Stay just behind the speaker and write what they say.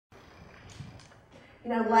You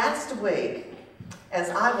know, last week, as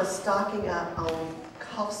I was stocking up on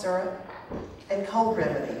cough syrup and cold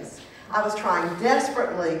remedies, I was trying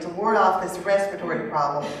desperately to ward off this respiratory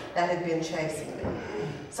problem that had been chasing me.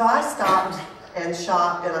 So I stopped and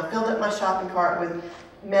shopped, and I filled up my shopping cart with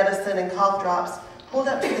medicine and cough drops, pulled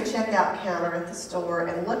up to the checkout counter at the store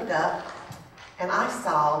and looked up, and I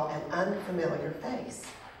saw an unfamiliar face.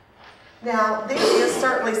 Now, there is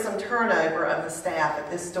certainly some turnover of the staff at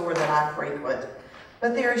this store that I frequent,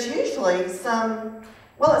 but there's usually some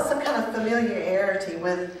kind of familiarity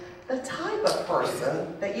with the type of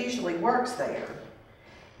person that usually works there.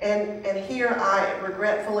 And here I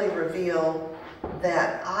regretfully reveal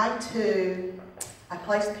that I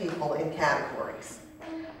place people in categories.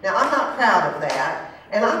 Now, I'm not proud of that,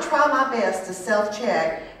 and I try my best to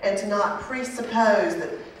self-check and to not presuppose that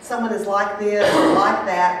someone is like this or like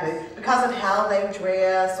that because of how they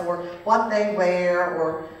dress or what they wear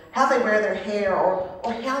or how they wear their hair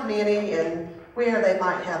or how many and where they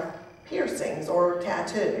might have piercings or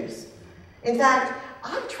tattoos. In fact,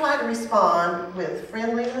 I try to respond with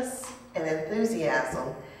friendliness and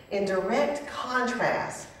enthusiasm in direct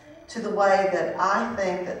contrast to the way that I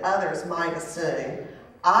think that others might assume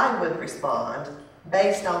I would respond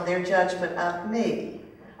based on their judgment of me,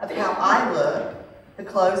 of how I look, the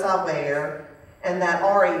clothes I wear, and that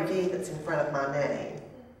REV that's in front of my name.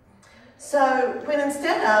 So when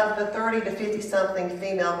instead of the 30 to 50-something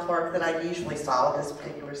female clerk that I usually saw at this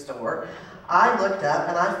particular store, I looked up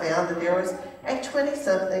and I found that there was a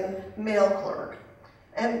 20-something male clerk.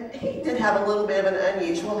 And he did have a little bit of an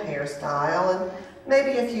unusual hairstyle and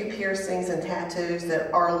maybe a few piercings and tattoos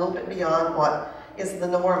that are a little bit beyond what is the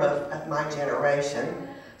norm of my generation.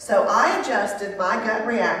 So I adjusted my gut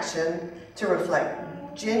reaction to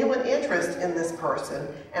reflect genuine interest in this person,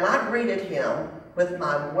 and I greeted him with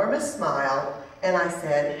my warmest smile, and I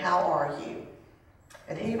said, "How are you?"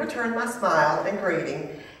 And he returned my smile and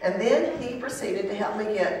greeting, and then he proceeded to help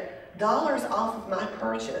me get dollars off of my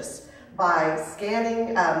purchase by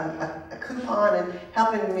scanning a coupon and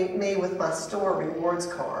helping me with my store rewards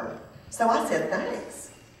card. So I said, "Thanks,"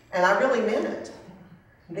 and I really meant it.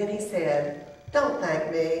 And then he said, "Don't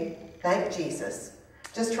thank me, thank Jesus.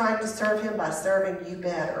 Just trying to serve him by serving you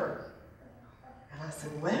better." And I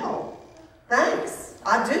said, "Well, thanks.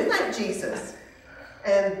 I do thank Jesus."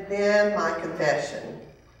 And then my confession.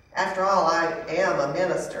 After all, I am a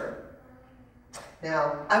minister.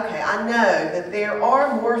 Now, okay, I know that there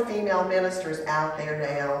are more female ministers out there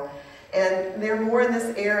now, and there are more in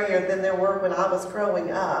this area than there were when I was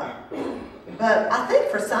growing up. But I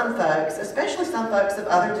think for some folks, especially some folks of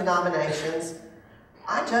other denominations,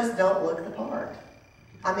 I just don't look the part.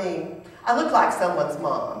 I mean, I look like someone's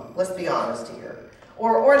mom, let's be honest here,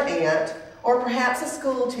 or an aunt, or perhaps a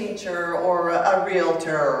school teacher, or a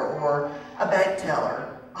realtor, or a bank teller,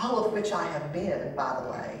 all of which I have been, by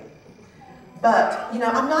the way. But, you know,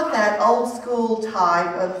 I'm not that old school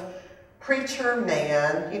type of preacher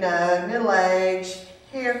man, you know, middle-aged,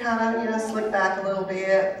 hair kind of, you know, slicked back a little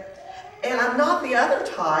bit. And I'm not the other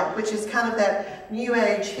type, which is kind of that new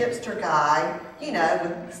age hipster guy, you know,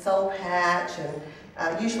 with soul patch and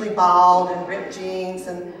usually bald and ripped jeans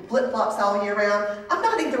and flip-flops all year round. I'm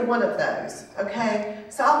not either one of those, okay?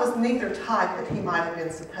 So I was neither type that he might have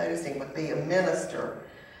been supposing would be a minister.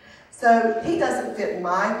 So he doesn't fit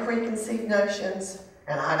my preconceived notions,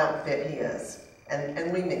 and I don't fit his.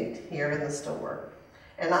 And we meet here in the store.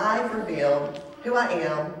 And I've revealed who I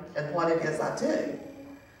am and what it is I do.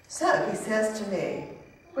 So he says to me,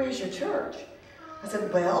 "Where's your church?" I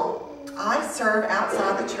said, "Well, I serve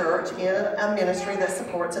outside the church in a ministry that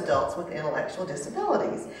supports adults with intellectual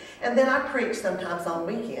disabilities. And then I preach sometimes on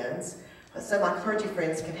weekends so my clergy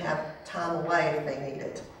friends can have time away if they need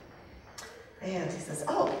it." And he says,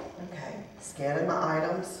 "Oh, okay." Scanning my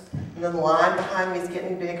items. And then the line behind me is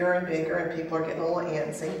getting bigger and bigger, and people are getting a little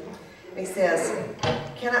antsy. And he says,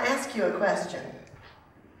 "Can I ask you a question?"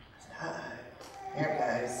 I said, "Uh-oh, here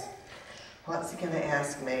it goes. What's he going to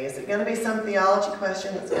ask me? Is it going to be some theology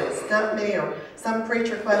question that's going to stump me, or some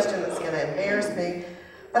preacher question that's going to embarrass me?"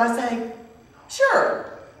 But I say, "Sure,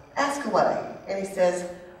 ask away." And he says,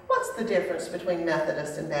 "What's the difference between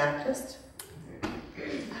Methodist and Baptist?"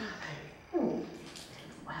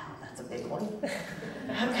 Wow, that's a big one.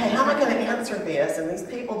 Okay, how am I going to answer this? And these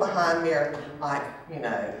people behind me are like, you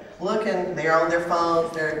know, looking, they're on their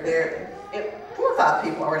phones, they're 4 or 5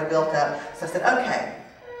 people already built up. So I said, okay,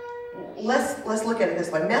 let's look at it this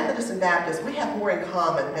way. Methodist and Baptist, we have more in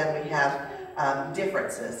common than we have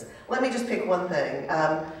differences. Let me just pick one thing.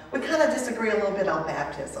 We kind of disagree a little bit on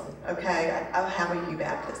baptism, okay? How we view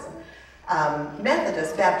baptism.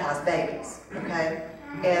 Methodists baptize babies, okay?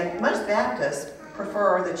 And most Baptists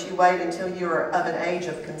prefer that you wait until you are of an age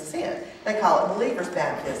of consent. They call it believer's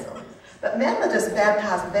baptism. But Methodists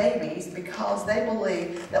baptize babies because they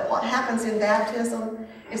believe that what happens in baptism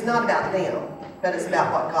is not about them, but it's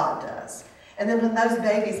about what God does. And then when those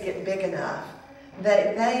babies get big enough,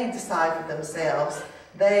 they decide for themselves.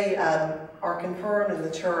 They are confirmed in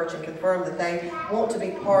the church and confirm that they want to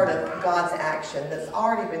be part of God's action that's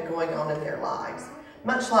already been going on in their lives.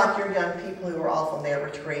 Much like your young people who are off on their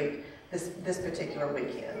retreat this particular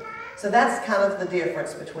weekend. So that's kind of the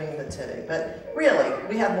difference between the two. But really,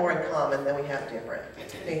 we have more in common than we have different.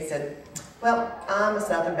 And he said, well, I'm a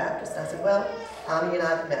Southern Baptist. I said, well, I'm a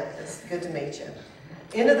United Methodist. Good to meet you.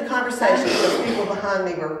 End of the conversation, because people behind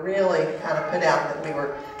me were really kind of put out that we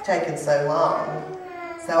were taking so long.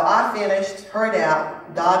 So I finished, hurried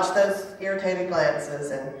out, dodged those irritated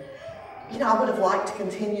glances, and I would have liked to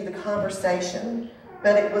continue the conversation,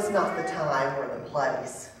 but it was not the time or the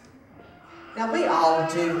place. Now, we all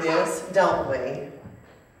do this, don't we?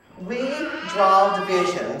 We draw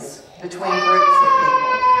divisions between groups of people.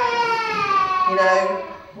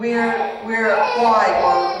 We're white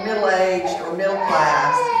or middle-aged or middle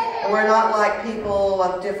class, and we're not like people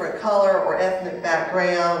of different color or ethnic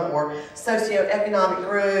background or socioeconomic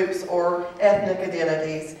groups or ethnic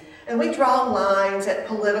identities. And we draw lines at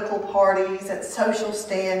political parties, at social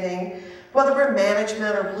standing, whether we're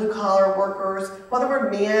management or blue-collar workers, whether we're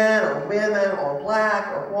men or women or black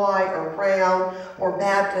or white or brown or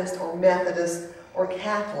Baptist or Methodist or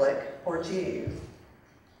Catholic or Jew.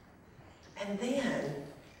 And then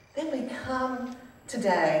we come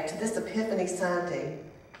today to this Epiphany Sunday.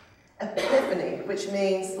 Epiphany, which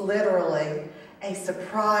means literally a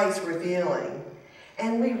surprise revealing.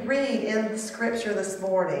 And we read in the scripture this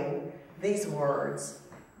morning these words.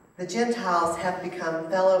 The Gentiles have become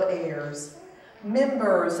fellow heirs,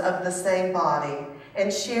 members of the same body,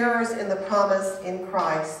 and sharers in the promise in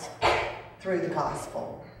Christ through the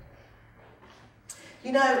gospel.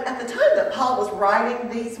 At the time that Paul was writing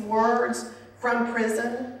these words from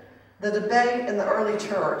prison, the debate in the early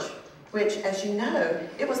church, which, as you know,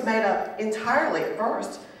 it was made up entirely at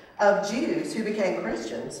first of Jews who became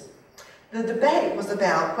Christians. The debate was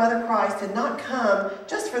about whether Christ had not come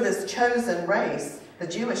just for this chosen race, the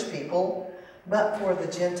Jewish people, but for the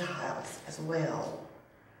Gentiles as well.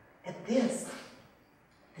 And this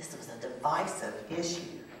was a divisive issue.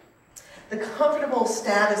 The comfortable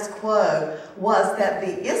status quo was that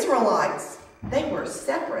the Israelites, they were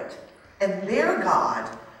separate, and their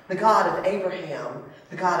God, the God of Abraham,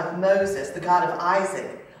 the God of Moses, the God of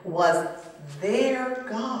Isaac, was their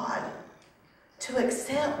God. To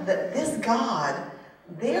accept that this God,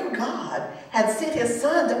 their God, had sent his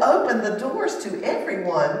son to open the doors to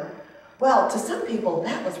everyone, well, to some people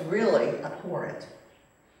that was really abhorrent.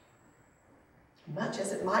 Much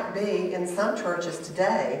as it might be in some churches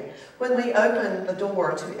today, when we open the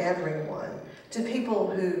door to everyone, to people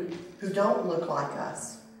who don't look like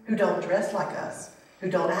us, who don't dress like us, who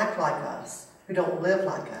don't act like us, who don't live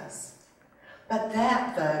like us. But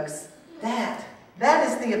that, folks, that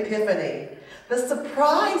is the Epiphany. The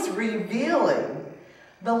surprise revealing.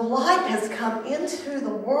 The light has come into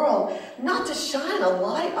the world, not to shine a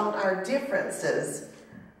light on our differences,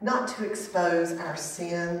 not to expose our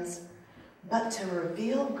sins, but to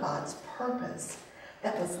reveal God's purpose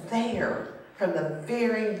that was there from the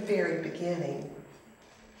very, very beginning.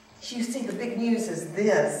 You see, the big news is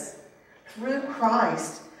this. Through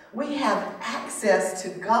Christ, we have access to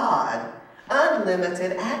God,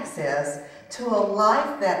 unlimited access to a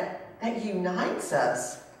life that unites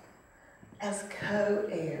us as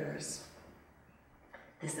co-heirs.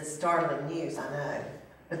 This is startling news, I know,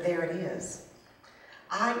 but there it is.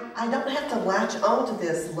 I don't have to latch on to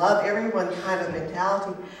this love everyone kind of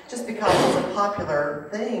mentality just because it's a popular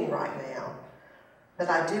thing right now. But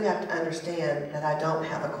I do have to understand that I don't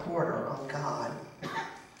have a corner on God.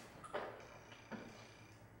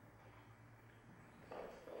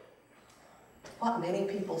 What many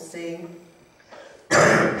people see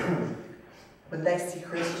when they see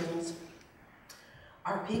Christians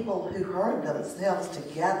are people who herd themselves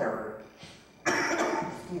together.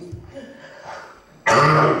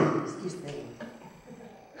 Excuse me.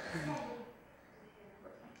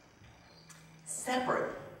 Separate.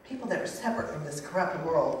 People that are separate from this corrupt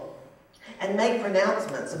world and make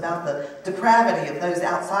pronouncements about the depravity of those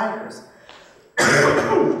outsiders.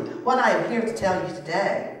 What I am here to tell you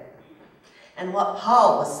today, and what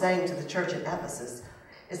Paul was saying to the church in Ephesus,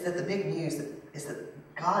 is that the big news is that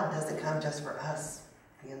God doesn't come just for us,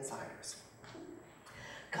 the insiders.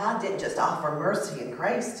 God didn't just offer mercy and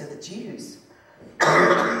grace to the Jews.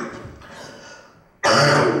 God,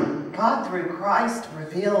 through Christ,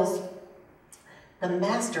 reveals the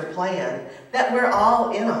master plan, that we're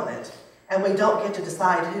all in on it, and we don't get to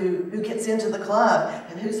decide who gets into the club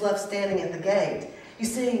and who's left standing at the gate. You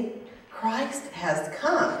see, Christ has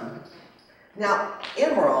come. Now,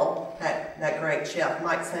 Emerald, that great chef,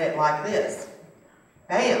 might say it like this: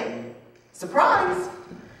 bam, surprise!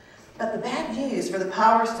 But the bad news for the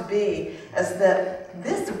powers to be is that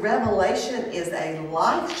this revelation is a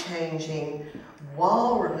life-changing,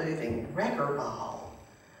 wall-removing wrecker ball.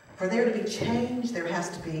 For there to be change, there has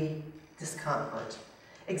to be discomfort.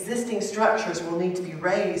 Existing structures will need to be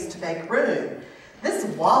raised to make room. This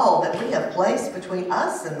wall that we have placed between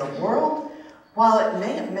us and the world, while it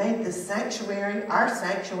may have made this sanctuary, our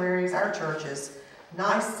sanctuaries, our churches,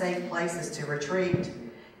 nice, safe places to retreat,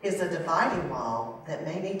 is a dividing wall that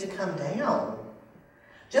may need to come down.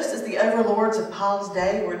 Just as the overlords of Paul's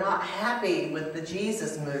day were not happy with the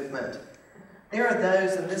Jesus movement, there are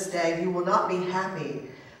those in this day who will not be happy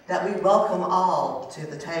that we welcome all to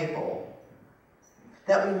the table,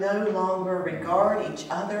 that we no longer regard each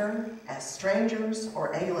other as strangers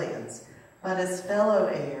or aliens, but as fellow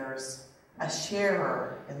heirs, a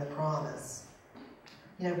sharer in the promise.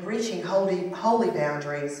 You know, breaching holy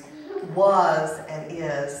boundaries was and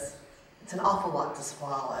is, it's an awful lot to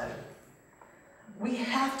swallow. We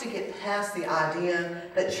have to get past the idea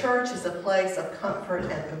that church is a place of comfort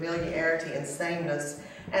and familiarity and sameness,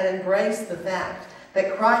 and embrace the fact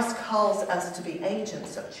that Christ calls us to be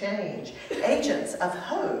agents of change, agents of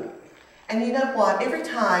hope. And you know what? Every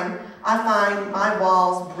time I find my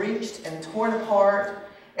walls breached and torn apart,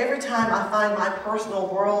 every time I find my personal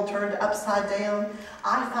world turned upside down,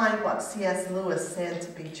 I find what C.S. Lewis said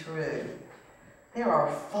to be true. There are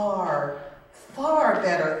far, far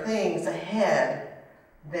better things ahead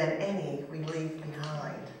than any we leave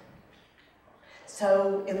behind.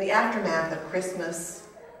 So, in the aftermath of Christmas,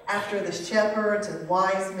 after the shepherds and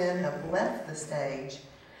wise men have left the stage,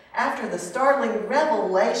 after the startling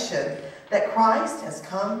revelation that Christ has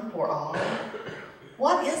come for all,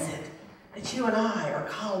 what is it that you and I are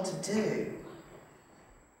called to do?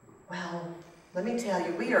 Well, let me tell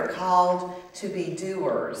you, we are called to be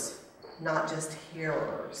doers, not just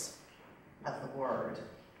hearers of the word.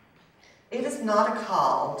 It is not a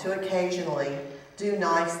call to occasionally do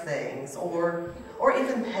nice things or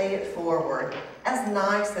even pay it forward, as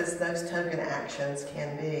nice as those token actions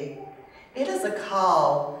can be. It is a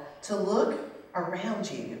call to look around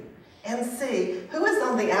you and see who is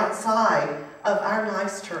on the outside of our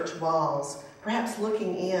nice church walls, perhaps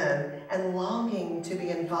looking in and longing to be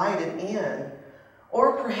invited in.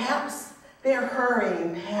 Or perhaps they're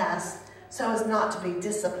hurrying past so as not to be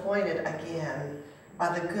disappointed again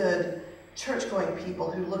by the good church-going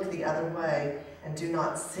people who look the other way and do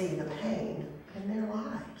not see the pain in their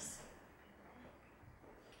lives.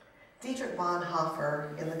 Dietrich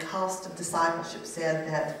Bonhoeffer, in The Cost of Discipleship, said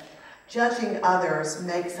that judging others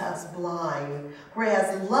makes us blind,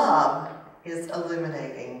 whereas love is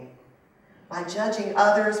illuminating. By judging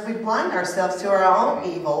others, we blind ourselves to our own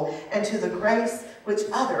evil and to the grace which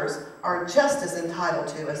others are just as entitled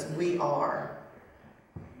to as we are.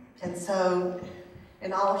 And so,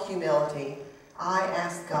 in all humility, I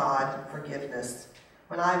ask God forgiveness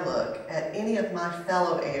when I look at any of my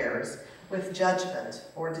fellow heirs with judgment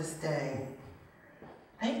or disdain.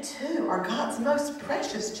 They too are God's most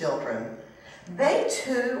precious children. They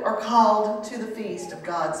too are called to the feast of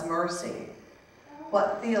God's mercy,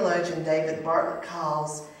 what theologian David Bartlett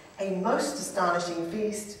calls a most astonishing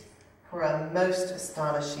feast for a most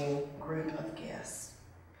astonishing group of guests.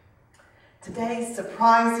 Today's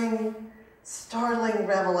surprising, startling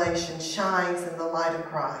revelation shines in the light of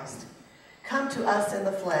Christ, come to us in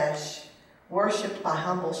the flesh, worshipped by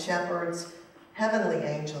humble shepherds, heavenly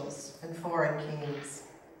angels, and foreign kings.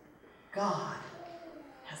 God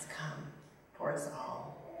has come for us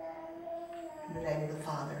all. In the name of the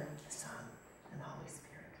Father, the Son, and the Holy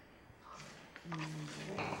Spirit. Amen.